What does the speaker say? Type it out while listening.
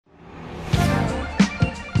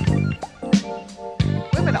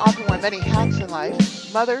often wear many hats in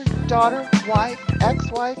life: mother, daughter, wife,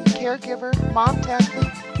 ex-wife, caregiver, mom taxi,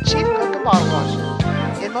 chief cook, and bottle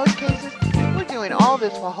washer. In most cases, we're doing all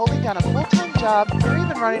this while holding down a full-time job or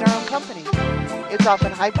even running our own company. It's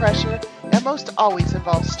often high pressure and most always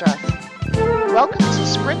involves stress. Welcome to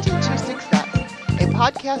Sprinting to Success, a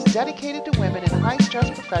podcast dedicated to women in high-stress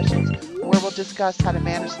professions where we'll discuss how to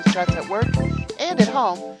manage the stress at work and at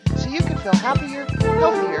home so you can feel happier,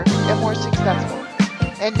 healthier, and more successful.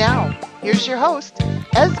 And now, here's your host,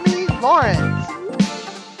 Esme Lawrence.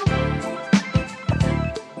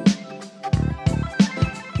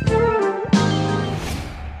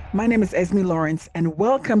 My name is Esme Lawrence, and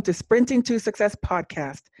welcome to Sprinting to Success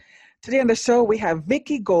podcast. Today on the show, we have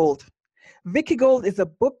Vickie Gould. Vickie Gould is a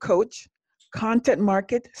book coach, content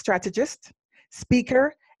market strategist,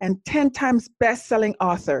 speaker, and 10 times best-selling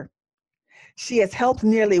author. She has helped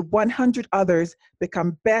nearly 100 others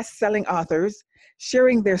become best-selling authors,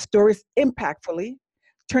 sharing their stories impactfully,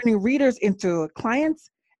 turning readers into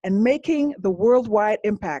clients, and making the worldwide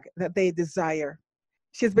impact that they desire.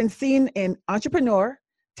 She has been seen in Entrepreneur,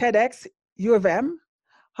 TEDx, U of M,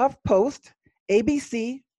 HuffPost,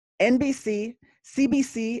 ABC, NBC,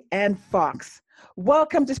 CBC, and Fox.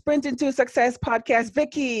 Welcome to Sprint into Success podcast,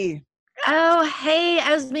 Vickie. Oh, hey,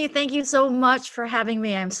 Esme, thank you so much for having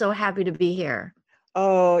me. I'm so happy to be here.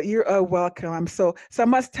 Oh, you're welcome. So I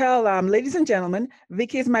must tell, ladies and gentlemen,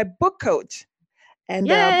 Vickie is my book coach. And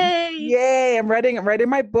Yay! I'm writing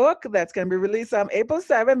my book that's going to be released on April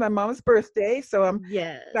 7th, my mom's birthday. So I'm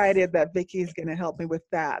excited that Vickie is going to help me with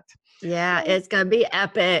that. Yeah, it's going to be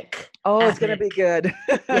epic. Oh, epic. It's going to be good.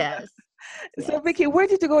 Yes. So Vickie, where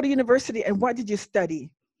did you go to university and what did you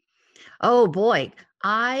study? Oh boy,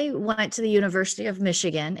 I went to the University of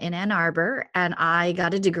Michigan in Ann Arbor and I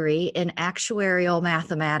got a degree in actuarial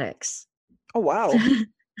mathematics. Oh, wow.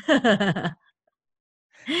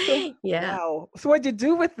 Yeah. Wow. So what'd you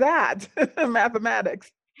do with that?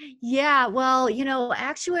 Mathematics. Yeah, well,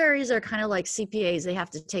 actuaries are kind of like CPAs. They have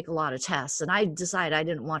to take a lot of tests. And I decided I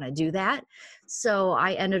didn't want to do that. So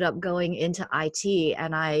I ended up going into IT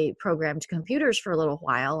and I programmed computers for a little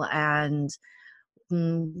while and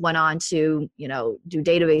went on to, do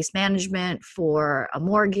database management for a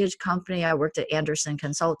mortgage company. I worked at Anderson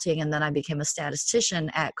Consulting and then I became a statistician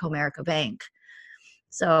at Comerica Bank.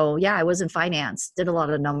 So yeah, I was in finance, did a lot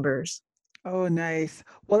of numbers. Oh, nice.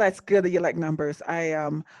 Well, that's good that you like numbers. I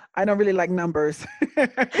don't really like numbers.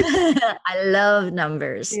 I love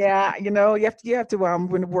numbers. Yeah, you have to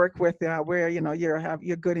work with where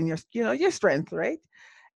you're good in your strength, right?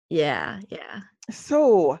 Yeah.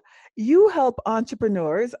 So you help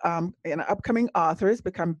entrepreneurs and upcoming authors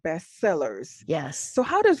become bestsellers. Yes. So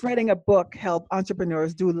how does writing a book help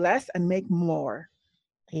entrepreneurs do less and make more?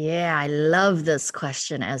 Yeah, I love this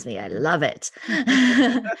question, Esme. I love it.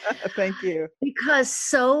 Thank you. Because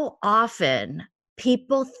so often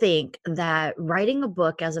people think that writing a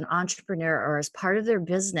book as an entrepreneur or as part of their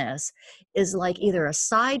business is like either a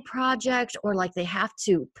side project or like they have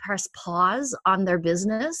to press pause on their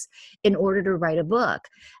business in order to write a book.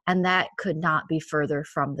 And that could not be further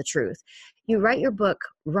from the truth. You write your book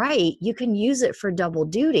right, you can use it for double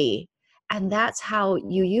duty. And that's how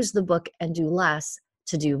you use the book and do less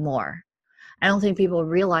to do more. I don't think people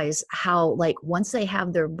realize how, once they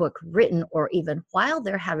have their book written, or even while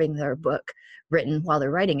they're having their book written while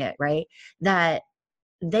they're writing it, right, that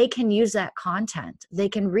they can use that content. They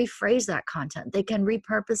can rephrase that content. They can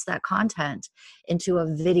repurpose that content into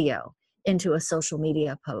a video, into a social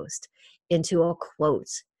media post, into a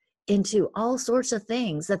quote, into all sorts of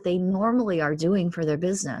things that they normally are doing for their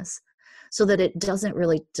business, so that it doesn't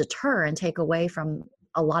really deter and take away from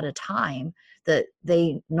a lot of time that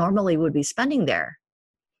they normally would be spending there.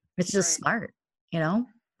 It's just smart,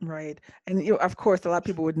 Right. And of course, a lot of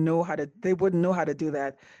people wouldn't know how to do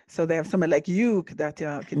that. So they have somebody like you that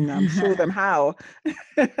can show them how.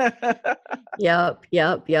 Yep.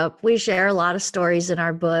 We share a lot of stories in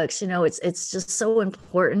our books. It's just so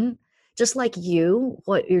important. Just like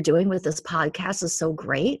what you're doing with this podcast is so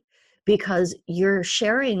great because you're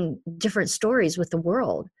sharing different stories with the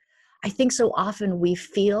world. I think so often we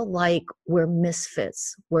feel like we're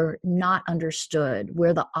misfits. We're not understood.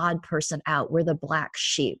 We're the odd person out. We're the black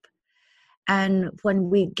sheep. And when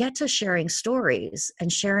we get to sharing stories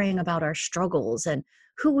and sharing about our struggles and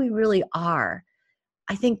who we really are,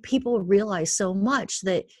 I think people realize so much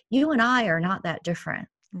that you and I are not that different.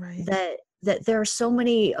 Right. That there are so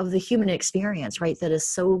many of the human experience, right, that is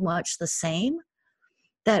so much the same,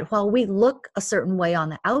 that while we look a certain way on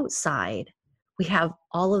the outside, we have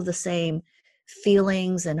all of the same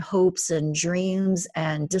feelings and hopes and dreams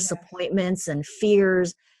and disappointments and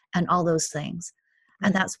fears and all those things.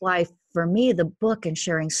 And Right. that's why for me, the book and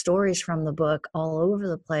sharing stories from the book all over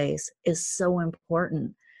the place is so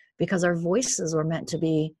important, because our voices were meant to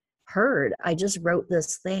be heard. I just wrote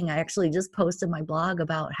this thing. I actually just posted my blog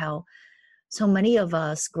about how so many of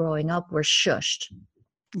us growing up were shushed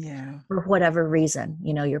Yeah. for whatever reason.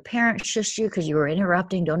 Your parents shushed you because you were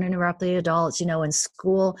interrupting. Don't interrupt the adults. In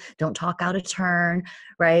school, don't talk out of turn,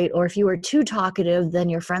 right? Or if you were too talkative, then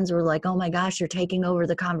your friends were like, oh my gosh, you're taking over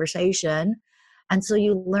the conversation. And so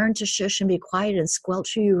you learn to shush and be quiet and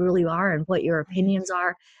squelch who you really are and what your Right. opinions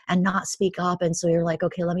are, and not speak up. And so you're like,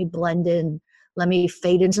 okay, let me blend in, let me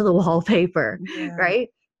fade into the wallpaper, Yeah. right?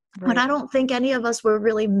 But Right. I don't think any of us were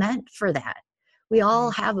really meant for that. We all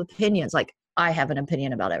Right. have opinions. Like, I have an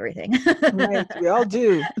opinion about everything. Right. We all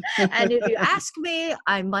do. And if you ask me,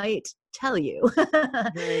 I might tell you.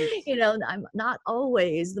 Right. I'm not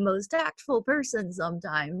always the most tactful person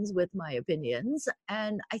sometimes with my opinions.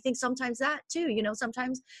 And I think sometimes that too,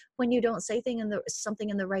 sometimes when you don't say something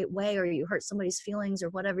in the right way, or you hurt somebody's feelings or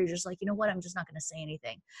whatever, you're just like, you know what, I'm just not going to say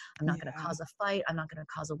anything. I'm not going to Yeah. cause a fight. I'm not going to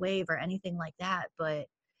cause a wave or anything like that. But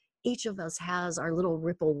each of us has our little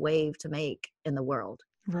ripple wave to make in the world.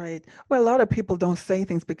 Right. Well, a lot of people don't say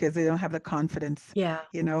things because they don't have the confidence. Yeah.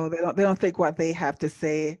 They don't think what they have to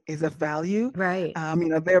say is of value. Right.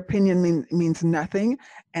 Their opinion means nothing,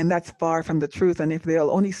 and that's far from the truth. And if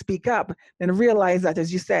they'll only speak up, then realize that,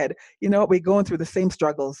 as you said, we're going through the same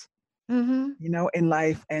struggles, Mm-hmm. in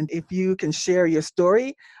life. And if you can share your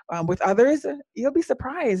story with others, you'll be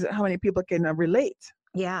surprised at how many people can relate.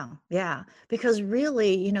 Yeah, yeah. Because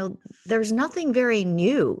really, there's nothing very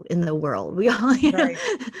new in the world. We all, Right.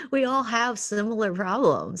 we all have similar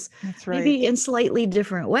problems, That's right. maybe in slightly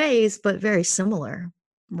different ways, but very similar.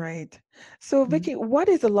 Right. So, Mm. Vicki, what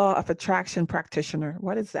is the law of attraction practitioner?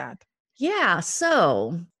 What is that? Yeah.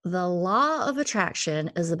 So the law of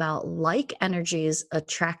attraction is about like energies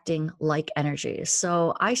attracting like energies.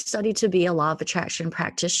 So I studied to be a law of attraction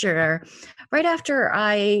practitioner right after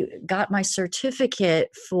I got my certificate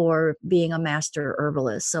for being a master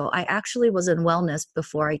herbalist. So I actually was in wellness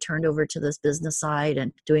before I turned over to this business side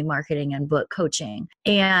and doing marketing and book coaching.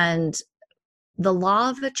 And the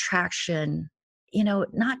law of attraction,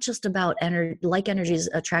 not just about like energies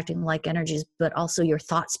attracting like energies, but also your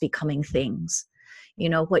thoughts becoming things.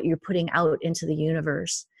 What you're putting out into the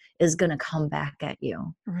universe is going to come back at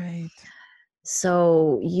you. Right.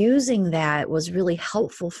 So using that was really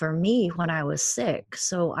helpful for me when I was sick.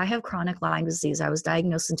 So I have chronic Lyme disease. I was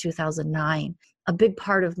diagnosed in 2009. A big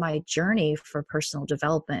part of my journey for personal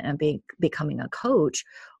development and becoming a coach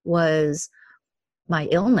was my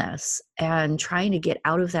illness and trying to get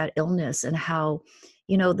out of that illness, and how,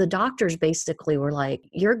 the doctors basically were like,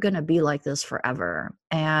 you're going to be like this forever.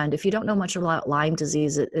 And if you don't know much about Lyme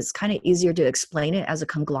disease, it's kind of easier to explain it as a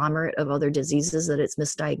conglomerate of other diseases that it's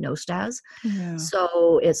misdiagnosed as. Yeah.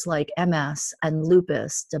 So it's like MS and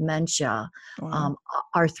lupus, dementia, Wow.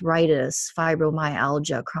 arthritis,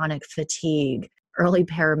 fibromyalgia, chronic fatigue, early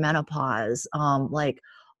perimenopause, like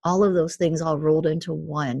all of those things all rolled into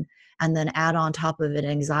one. And then add on top of it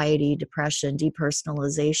anxiety, depression,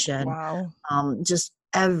 depersonalization, Wow. just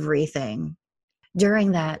everything.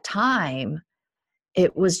 During that time,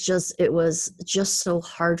 it was just so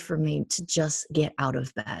hard for me to just get out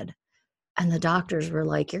of bed. And the doctors were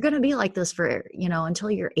like, you're going to be like this for, until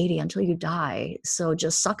you're 80, until you die. So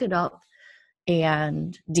just suck it up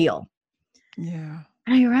and deal. Yeah.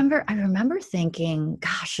 And I remember thinking,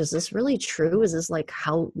 gosh, is this really true? Is this like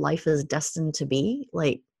how life is destined to be?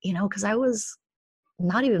 Like, because I was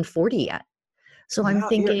not even 40 yet. So I'm Yeah. That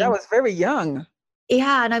thinking, was very young.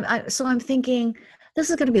 yeah. And I'm thinking, this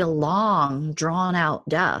is going to be a long, drawn out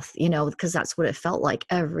death, because that's what it felt like.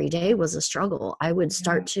 Every day was a struggle. I would Yeah.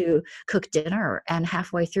 start to cook dinner, and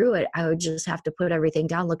halfway through it, I would just have to put everything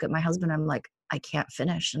down, look at my husband. I'm like, I can't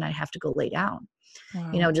finish. And I have to go lay down,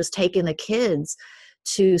 Wow. just taking the kids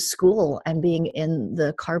to school and being in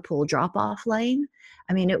the carpool drop off lane.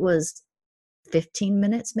 I mean, it was 15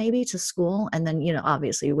 minutes maybe to school, and then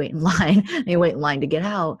obviously you wait in line you wait in line to get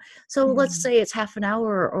out. So Yeah. let's say it's half an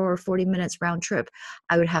hour or 40 minutes round trip.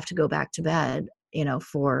 I would have to go back to bed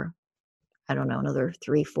for, I don't know, another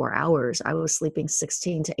 3-4 hours. I was sleeping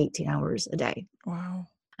 16 to 18 hours a day. Wow.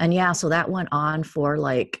 And yeah, so that went on for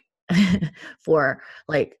like for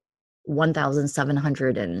like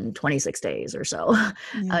 1,726 days or so,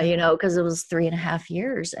 Yeah. because it was 3.5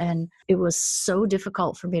 years, and it was so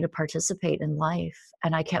difficult for me to participate in life.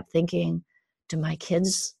 And I kept thinking, do my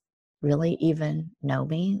kids really even know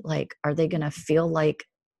me? Like, are they going to feel like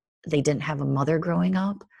they didn't have a mother growing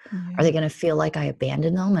up? Are they Yeah. going to feel like I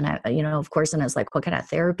abandoned them? And of course, and it's like, what kind of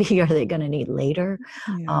therapy are they going to need later?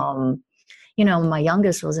 Yeah. Um, My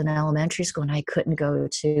youngest was in elementary school and I couldn't go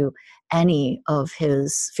to any of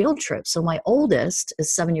his field trips. So my oldest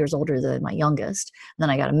is 7 years older than my youngest. And then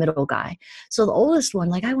I got a middle guy. So the oldest one,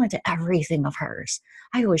 like I went to everything of hers.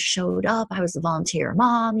 I always showed up. I was the volunteer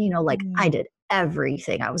mom, like I did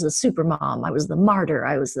everything. I was the super mom. I was the martyr.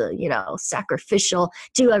 I was the, sacrificial,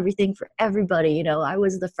 do everything for everybody. I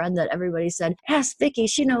was the friend that everybody said, ask Vickie,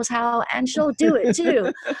 she knows how, and she'll do it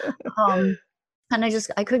too. And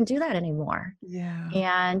I couldn't do that anymore. Yeah.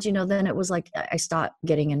 And, then it was like, I stopped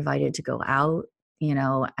getting invited to go out,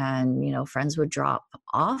 and, friends would drop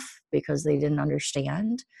off because they didn't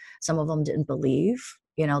understand. Some of them didn't believe,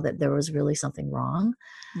 that there was really something wrong.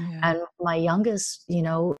 Yeah. And my youngest,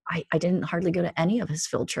 I didn't hardly go to any of his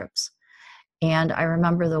field trips. And I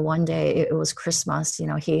remember the one day it was Christmas,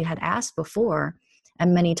 he had asked before.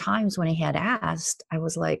 And many times when he had asked, I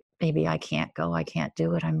was like, maybe I can't go. I can't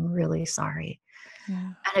do it. I'm really sorry. Yeah.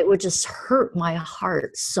 And it would just hurt my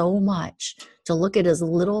heart so much to look at his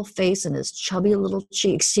little face and his chubby little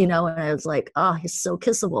cheeks, and I was like, oh, he's so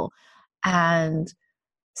kissable. And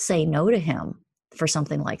say no to him for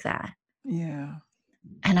something like that. Yeah.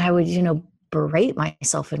 And I would, berate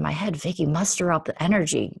myself in my head, Vickie, muster up the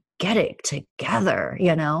energy, get it together,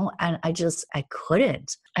 and I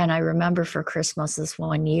couldn't. And I remember for Christmas this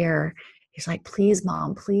one year, he's like, please,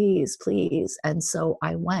 Mom, please, please. And so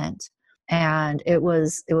I went. And it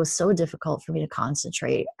was so difficult for me to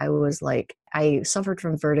concentrate. I suffered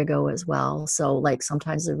from vertigo as well. So like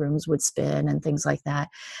sometimes the rooms would spin and things like that.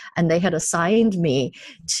 And they had assigned me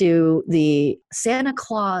to the Santa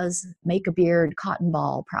Claus Make a Beard Cotton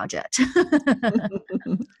Ball project.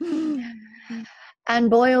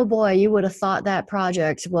 And boy, oh boy, you would have thought that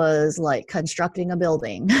project was like constructing a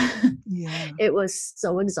building. Yeah. It was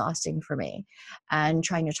so exhausting for me, and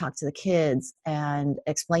trying to talk to the kids and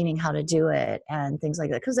explaining how to do it and things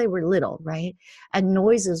like that, because they were little, right? And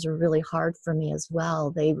noises are really hard for me as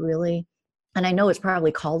well. And I know it's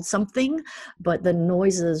probably called something, but the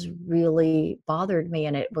noises really bothered me.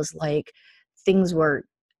 And it was like things were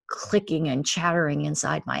clicking and chattering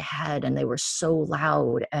inside my head, and they were so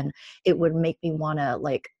loud, and it would make me want to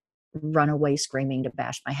like run away screaming to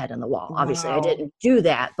bash my head in the wall. Wow. Obviously I didn't do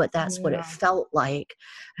that, but that's what it Yeah. felt like.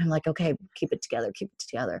 I'm like, okay, keep it together.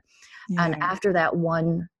 Yeah. And after that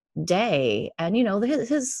one day, and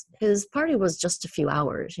his party was just a few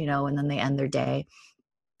hours, and then they end their day.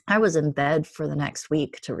 I was in bed for the next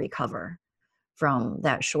week to recover from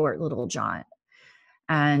that short little jaunt.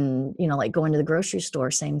 And, like going to the grocery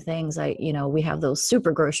store, same things. We have those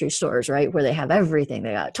super grocery stores, right? Where they have everything.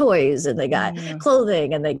 They got toys and they got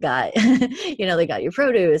clothing and they got, they got your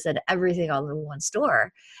produce and everything all in one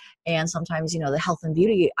store. And sometimes, the health and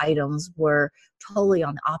beauty items were totally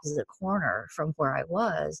on the opposite corner from where I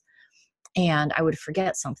was. And I would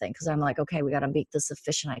forget something because I'm like, okay, we got to make this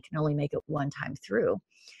efficient. I can only make it one time through.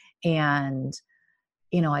 And,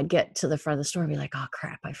 I'd get to the front of the store and be like, oh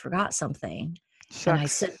crap, I forgot something.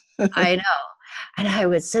 Shucks. And I know. And I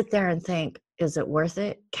would sit there and think, is it worth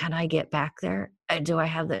it? Can I get back there? Do I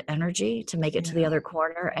have the energy to make it to the other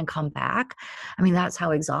corner and come back? I mean, that's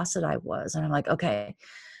how exhausted I was. And I'm like, okay,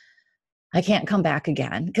 I can't come back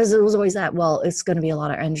again. Because it was always that, well, it's going to be a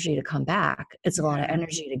lot of energy to come back. It's a lot of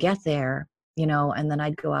energy to get there, and then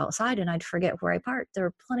I'd go outside and I'd forget where I parked. There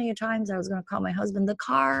were plenty of times I was going to call my husband, the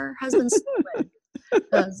car has been stolen.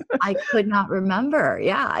 Because I could not remember.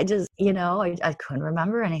 Yeah, I just, I couldn't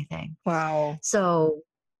remember anything. Wow. So,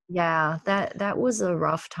 yeah, that was a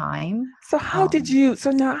rough time. So how did you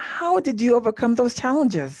overcome those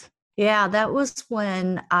challenges? Yeah, that was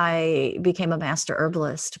when I became a master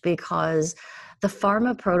herbalist, because the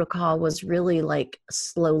pharma protocol was really like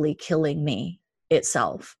slowly killing me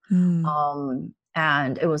itself.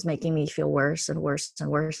 And it was making me feel worse and worse and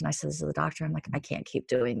worse. And I said to the doctor, I'm like, I can't keep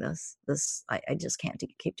doing this. I just can't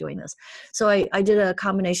keep doing this. So I did a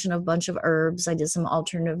combination of a bunch of herbs. I did some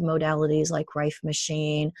alternative modalities like Rife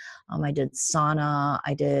Machine. I did sauna.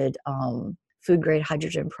 I did food grade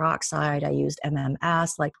hydrogen peroxide. I used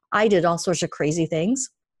MMS. Like I did all sorts of crazy things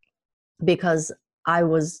because I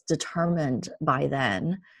was determined by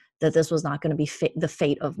then that this was not going to be the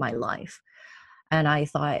fate of my life. And I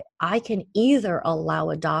thought, I can either allow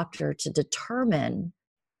a doctor to determine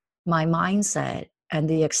my mindset and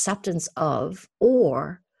the acceptance of,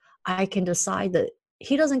 or I can decide that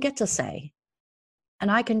he doesn't get to say,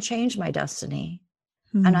 and I can change my destiny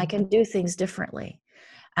and I can do things differently.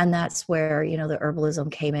 And that's where, the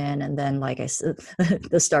herbalism came in. And then, like I said,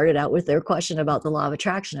 this started out with their question about the law of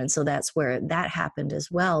attraction. And so that's where that happened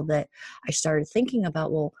as well, that I started thinking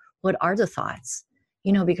about, well, what are the thoughts?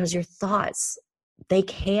 Because your thoughts, they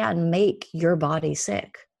can make your body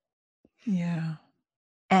sick. Yeah.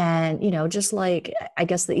 And, just like, I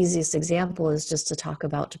guess the easiest example is just to talk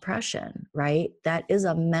about depression, right? That is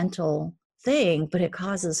a mental thing, but it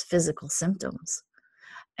causes physical symptoms.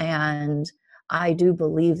 And I do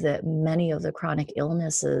believe that many of the chronic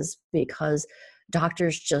illnesses, because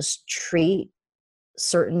doctors just treat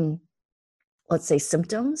certain, let's say,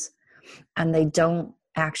 symptoms, and they don't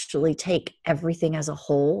actually take everything as a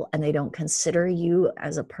whole, and they don't consider you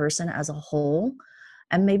as a person as a whole.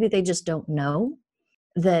 And maybe they just don't know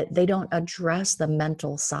that they don't address the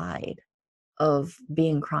mental side of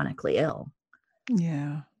being chronically ill.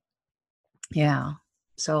 Yeah. Yeah.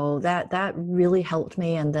 So that really helped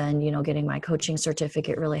me. And then, getting my coaching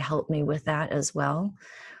certificate really helped me with that as well.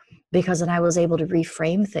 Because then I was able to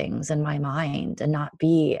reframe things in my mind and not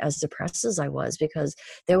be as depressed as I was, because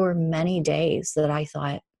there were many days that I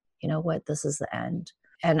thought, you know what, this is the end.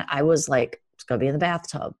 And I was like, it's going to be in the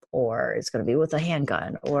bathtub, or it's going to be with a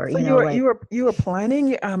handgun, or, So you were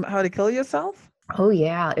planning how to kill yourself? oh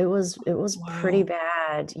yeah, it was pretty Wow.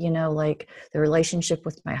 bad. Like the relationship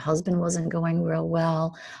with my husband wasn't going real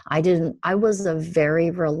well. I was a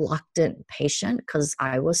very reluctant patient because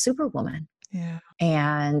I was Superwoman. Yeah.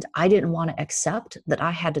 And I didn't want to accept that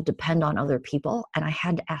I had to depend on other people and I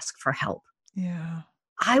had to ask for help. Yeah.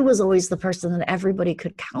 I was always the person that everybody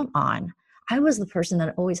could count on. I was the person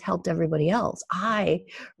that always helped everybody else. I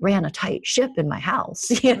ran a tight ship in my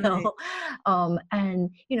house, Right. And,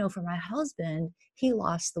 for my husband, he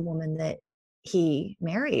lost the woman that he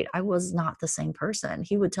married. I was not the same person.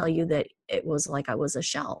 He would tell you that it was like I was a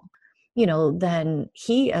shell. Then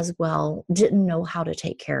he as well didn't know how to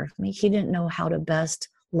take care of me. He didn't know how to best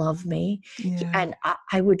love me. Yeah. And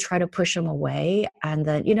I would try to push him away. And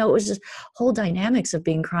then, it was just whole dynamics of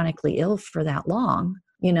being chronically ill for that long,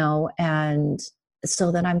 and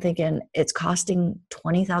so then I'm thinking it's costing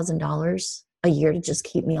 $20,000 a year to just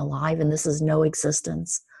keep me alive. And this is no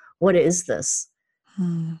existence. What is this?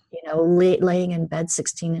 Hmm. Laying in bed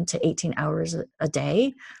 16 to 18 hours a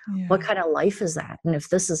day. What Yeah. kind of life is that? And if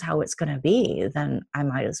this is how it's going to be, then I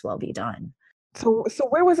might as well be done. So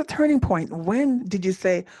where was the turning point? When did you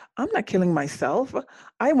say, I'm not killing myself?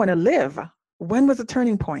 I want to live. When was the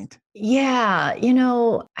turning point? Yeah,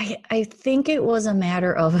 I think it was a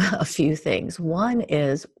matter of a few things. One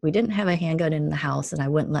is we didn't have a handgun in the house, and I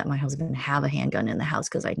wouldn't let my husband have a handgun in the house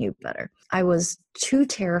because I knew better. I was too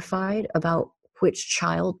terrified about which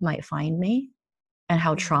child might find me and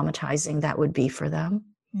how traumatizing that would be for them.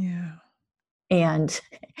 Yeah. And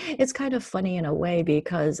it's kind of funny in a way,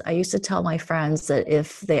 because I used to tell my friends that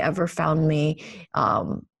if they ever found me,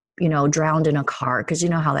 drowned in a car, because you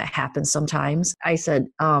know how that happens sometimes. I said,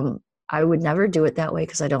 I would never do it that way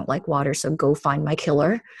because I don't like water. So go find my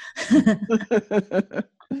killer.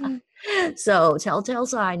 So telltale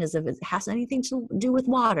sign is if it has anything to do with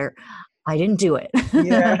water, I didn't do it.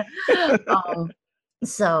 Yeah.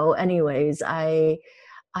 So anyways, I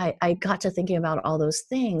got to thinking about all those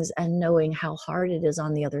things and knowing how hard it is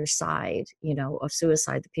on the other side, of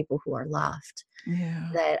suicide, the people who are left, Yeah.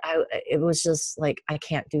 that it was just like, I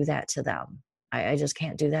can't do that to them. I just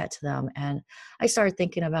can't do that to them. And I started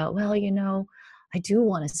thinking about, well, I do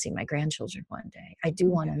want to see my grandchildren one day. I do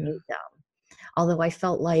want to Yeah. meet them. Although I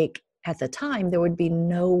felt like at the time there would be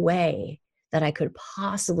no way that I could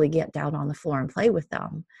possibly get down on the floor and play with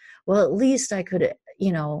them. Well, at least I could,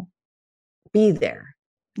 be there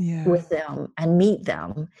Yeah. with them and meet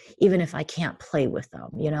them, even if I can't play with them,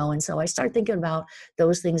 And so I started thinking about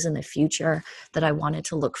those things in the future that I wanted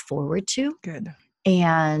to look forward to. Good.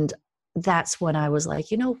 And that's when I was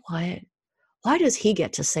like, you know what? Why does he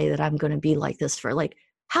get to say that I'm going to be like this for, like,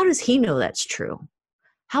 how does he know that's true?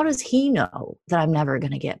 How does he know that I'm never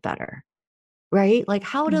going to get better? Right? Like,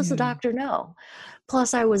 how does the Yeah. doctor know?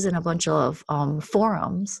 Plus, I was in a bunch of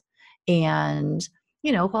forums, and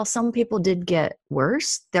while some people did get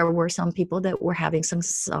worse, there were some people that were having some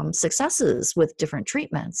successes with different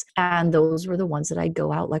treatments, and those were the ones that I'd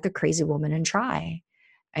go out like a crazy woman and try.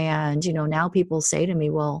 And now people say to me,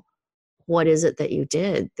 "Well, what is it that you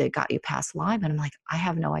did that got you past Lyme?" And I'm like, I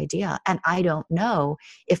have no idea, and I don't know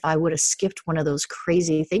if I would have skipped one of those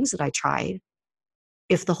crazy things that I tried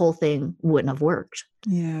if the whole thing wouldn't have worked.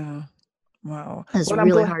 Yeah. Wow. It's Well, I'm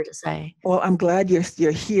really glad. hard to say. Well, I'm glad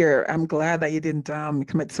you're here. I'm glad that you didn't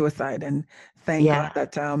commit suicide, and thank God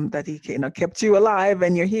Yeah. that he kept you alive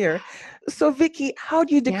and you're here. So, Vickie, how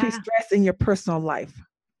do you decrease Yeah. stress in your personal life?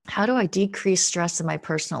 How do I decrease stress in my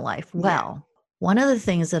personal life? Yeah. Well, one of the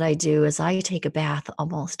things that I do is I take a bath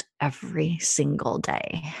almost every single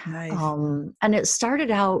day. Nice. And it started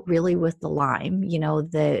out really with the Lyme,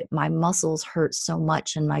 that my muscles hurt so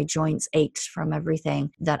much and my joints ached from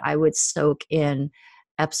everything that I would soak in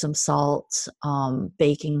Epsom salt,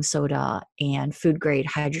 baking soda, and food grade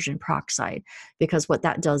hydrogen peroxide, because what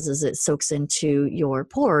that does is it soaks into your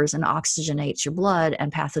pores and oxygenates your blood,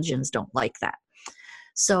 and pathogens don't like that.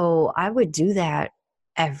 So I would do that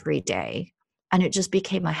every day, and it just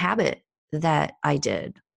became a habit that I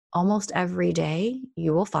did. Almost every day,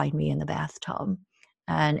 you will find me in the bathtub.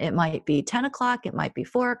 And it might be 10 o'clock, it might be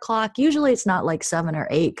 4 o'clock. Usually it's not like 7 or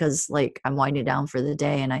 8 because like I'm winding down for the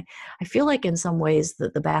day. And I feel like in some ways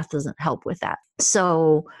that the bath doesn't help with that.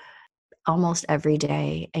 So almost every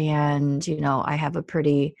day. And, I have a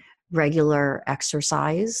pretty regular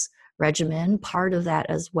exercise regimen. Part of that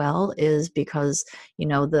as well is because,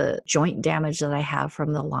 the joint damage that I have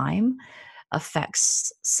from the Lyme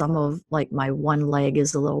affects some of, like, my one leg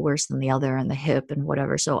is a little worse than the other, and the hip and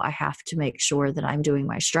whatever. So I have to make sure that I'm doing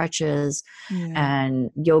my stretches and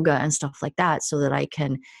yoga and stuff like that so that I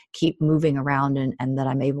can keep moving around and that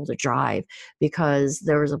I'm able to drive, because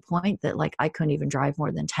there was a point that like I couldn't even drive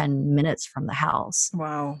more than 10 minutes from the house.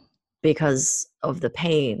 Wow. Because of the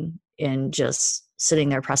pain in just sitting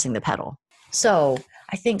there pressing the pedal. So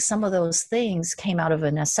I think some of those things came out of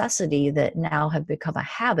a necessity that now have become a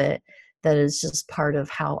habit that is just part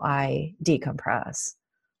of how I decompress.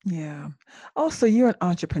 Yeah. Also, you're an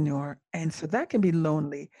entrepreneur, and so that can be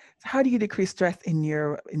lonely. So how do you decrease stress in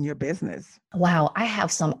your business? Wow, I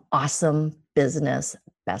have some awesome business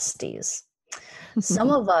besties.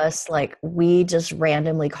 Some of us, like, we just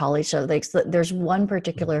randomly call each other. Like, there's one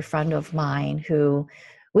particular friend of mine who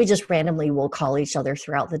we just randomly will call each other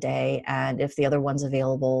throughout the day. And if the other one's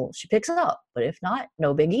available, she picks up. But if not,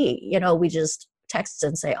 no biggie. We just text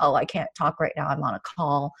and say, oh, I can't talk right now, I'm on a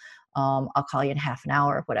call. I'll call you in half an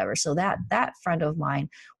hour or whatever. So that friend of mine,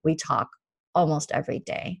 we talk almost every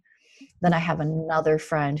day. Then I have another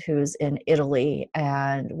friend who's in Italy,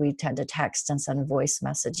 and we tend to text and send voice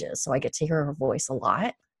messages. So I get to hear her voice a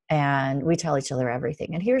lot, and we tell each other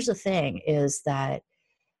everything. And here's the thing is that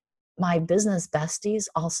my business besties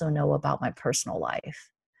also know about my personal life.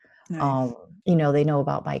 Nice. They know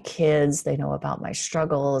about my kids, they know about my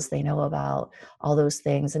struggles, they know about all those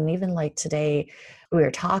things. And even like today, we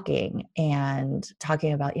were talking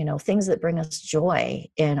about, things that bring us joy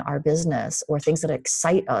in our business, or things that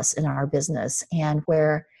excite us in our business. And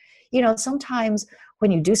where, sometimes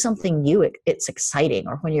when you do something new, it's exciting,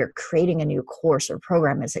 or when you're creating a new course or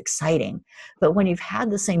program, it's exciting. But when you've had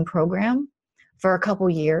the same program for a couple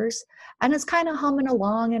years and it's kind of humming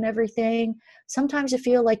along and everything, sometimes you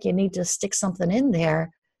feel like you need to stick something in there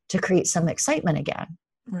to create some excitement again.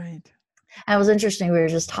 Right. And it was interesting. We were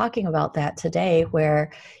just talking about that today,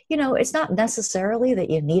 where, it's not necessarily that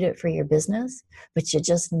you need it for your business, but you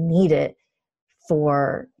just need it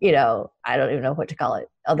for, I don't even know what to call it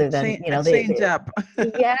other than, Change up.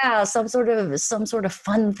 yeah, some sort of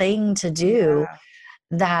fun thing to do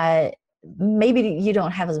that maybe you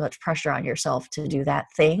don't have as much pressure on yourself to do that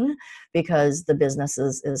thing because the business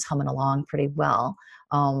is humming along pretty well.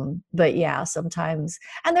 But yeah, sometimes,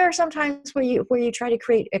 and there are some times where you try to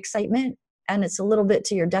create excitement and it's a little bit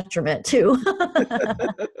to your detriment too.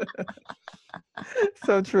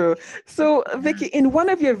 So true. So Vickie, in one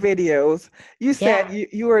of your videos, you said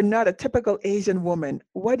you are not a typical Asian woman.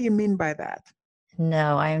 What do you mean by that?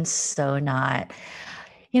 No, I'm so not.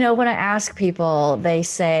 When I ask people, they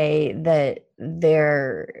say that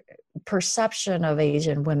their perception of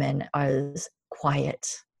Asian women is quiet,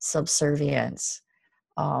 subservient,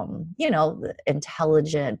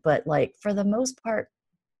 intelligent, but like for the most part,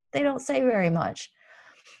 they don't say very much.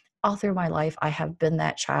 All through my life, I have been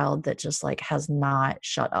that child that just like has not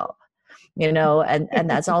shut up. And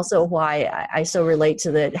that's also why I so relate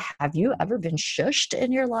to that. Have you ever been shushed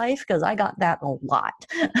in your life? Because I got that a lot.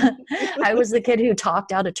 I was the kid who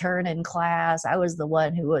talked out of turn in class. I was the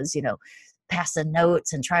one who was, passing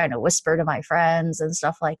notes and trying to whisper to my friends and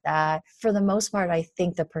stuff like that. For the most part, I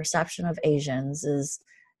think the perception of Asians is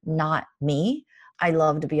not me. I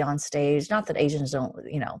love to be on stage. Not that Asians don't,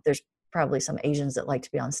 there's probably some Asians that like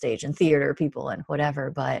to be on stage and theater people and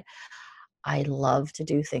whatever, but I love to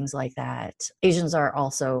do things like that. Asians are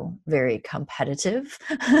also very competitive.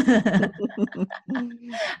 And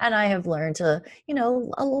I have learned to,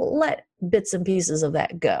 let bits and pieces of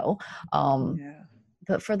that go.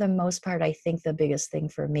 But for the most part, I think the biggest thing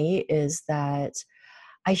for me is that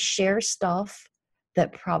I share stuff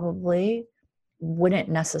that probably wouldn't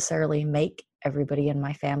necessarily make everybody in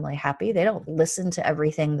my family happy. They don't listen to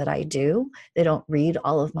everything that I do. They don't read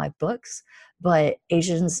all of my books, but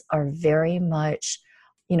Asians are very much,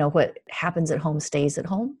 what happens at home stays at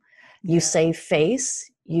home. You save face.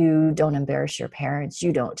 You don't embarrass your parents.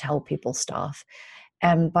 You don't tell people stuff.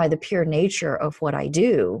 And by the pure nature of what I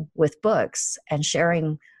do with books and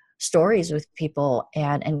sharing stories with people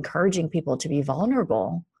and encouraging people to be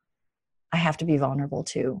vulnerable, I have to be vulnerable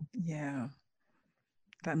too. Yeah,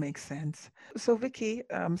 that makes sense. So Vickie,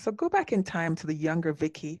 so go back in time to the younger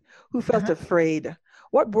Vickie who felt Uh-huh. afraid.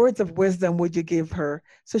 What words of wisdom would you give her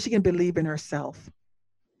so she can believe in herself?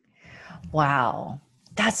 Wow,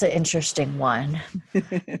 that's an interesting one,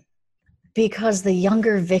 because the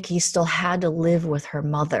younger Vickie still had to live with her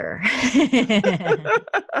mother.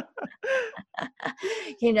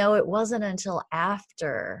 It wasn't until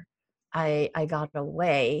after I got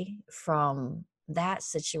away from that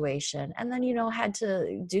situation, and then had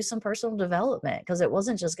to do some personal development, because it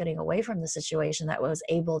wasn't just getting away from the situation that was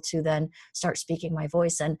able to then start speaking my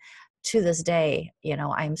voice. And to this day,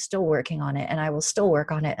 I'm still working on it, and I will still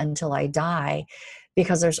work on it until I die,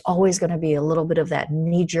 because there's always going to be a little bit of that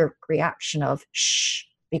knee-jerk reaction of shh,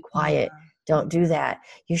 be Yeah, quiet, don't do that,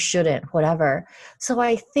 you shouldn't, whatever. So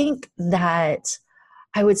I think that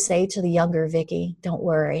I would say to the younger Vickie, don't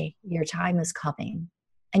worry, your time is coming.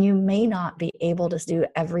 And you may not be able to do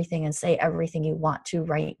everything and say everything you want to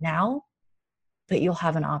right now, but you'll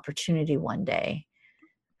have an opportunity one day.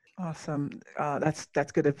 awesome.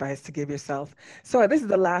 That's good advice to give yourself. So this is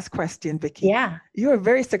the last question, Vickie. Yeah. You're a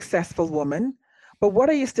very successful woman, but what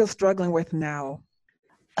are you still struggling with now?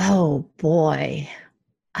 Oh boy.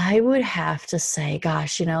 I would have to say,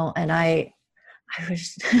 gosh, and I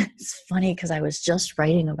was, it's funny because I was just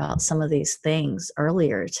writing about some of these things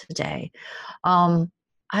earlier today.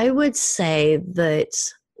 I would say that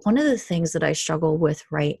one of the things that I struggle with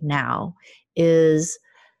right now is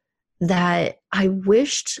that I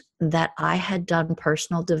wished that I had done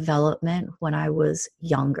personal development when I was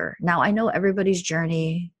younger. Now, I know everybody's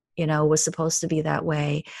journey, was supposed to be that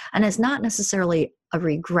way. And it's not necessarily a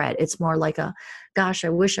regret. It's more like gosh, I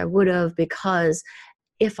wish I would have, because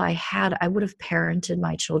if I had, I would have parented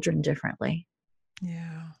my children differently.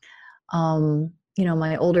 Yeah.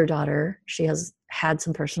 My older daughter, she has had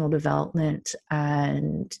some personal development,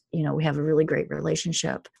 and, we have a really great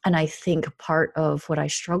relationship. And I think part of what I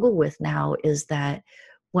struggle with now is that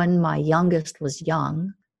when my youngest was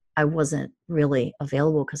young, I wasn't really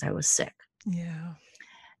available because I was sick. Yeah.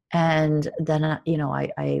 And then,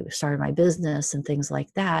 I started my business and things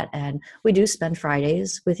like that. And we do spend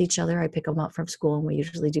Fridays with each other. I pick them up from school and we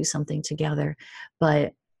usually do something together.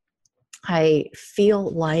 But I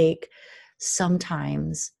feel like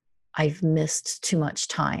sometimes I've missed too much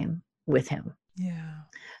time with him. Yeah.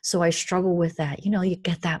 So I struggle with that. You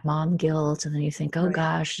get that mom guilt, and then you think, oh Right.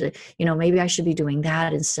 gosh, maybe I should be doing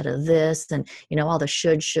that instead of this. And, all the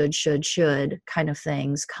should kind of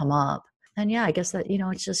things come up. And yeah, I guess that,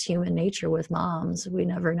 it's just human nature with moms. We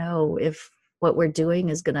never know if what we're doing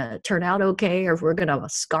is going to turn out okay, or if we're going to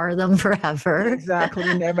scar them forever. Exactly.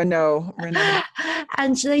 We never know. We never know.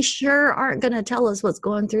 And they sure aren't going to tell us what's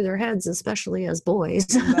going through their heads, especially as boys.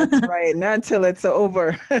 That's right. Not until it's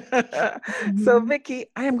over. So, Mhm. Vickie,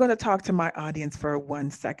 I am going to talk to my audience for 1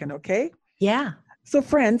 second, okay? Yeah. So,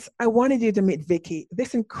 friends, I wanted you to meet Vickie,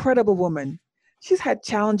 this incredible woman. She's had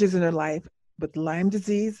challenges in her life with Lyme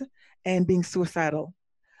disease and being suicidal,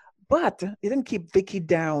 but it didn't keep Vickie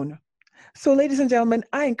down. So, ladies and gentlemen,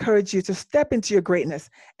 I encourage you to step into your greatness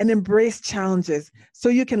and embrace challenges so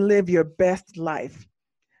you can live your best life.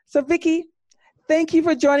 So, Vickie, thank you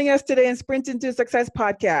for joining us today in Sprint into Success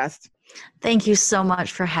podcast. Thank you so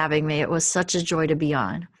much for having me. It was such a joy to be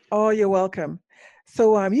on. Oh, you're welcome.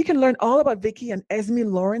 So you can learn all about Vickie on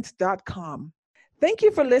esmelawrence.com. Thank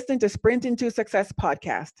you for listening to Sprint into Success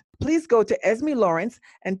podcast. Please go to Esme Lawrence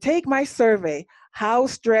and take my survey, How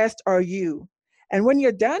Stressed Are You? And when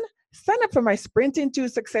you're done, sign up for my Sprint into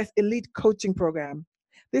Success Elite Coaching Program.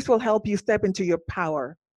 This will help you step into your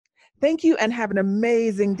power. Thank you and have an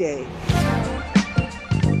amazing day.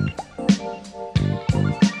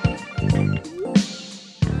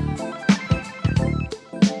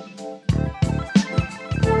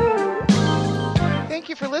 Thank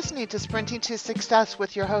you for listening to Sprinting to Success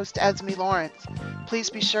with your host, Esme Lawrence. Please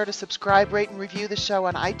be sure to subscribe, rate, and review the show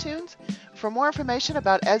on iTunes. For more information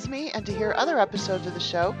about Esme and to hear other episodes of the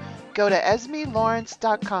show, go to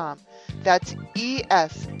esmelawrence.com. That's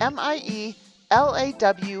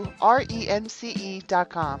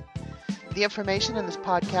ESMIELAWRENCE.com. The information in this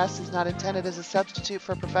podcast is not intended as a substitute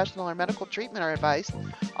for professional or medical treatment or advice.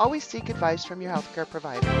 Always seek advice from your healthcare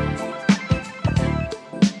provider.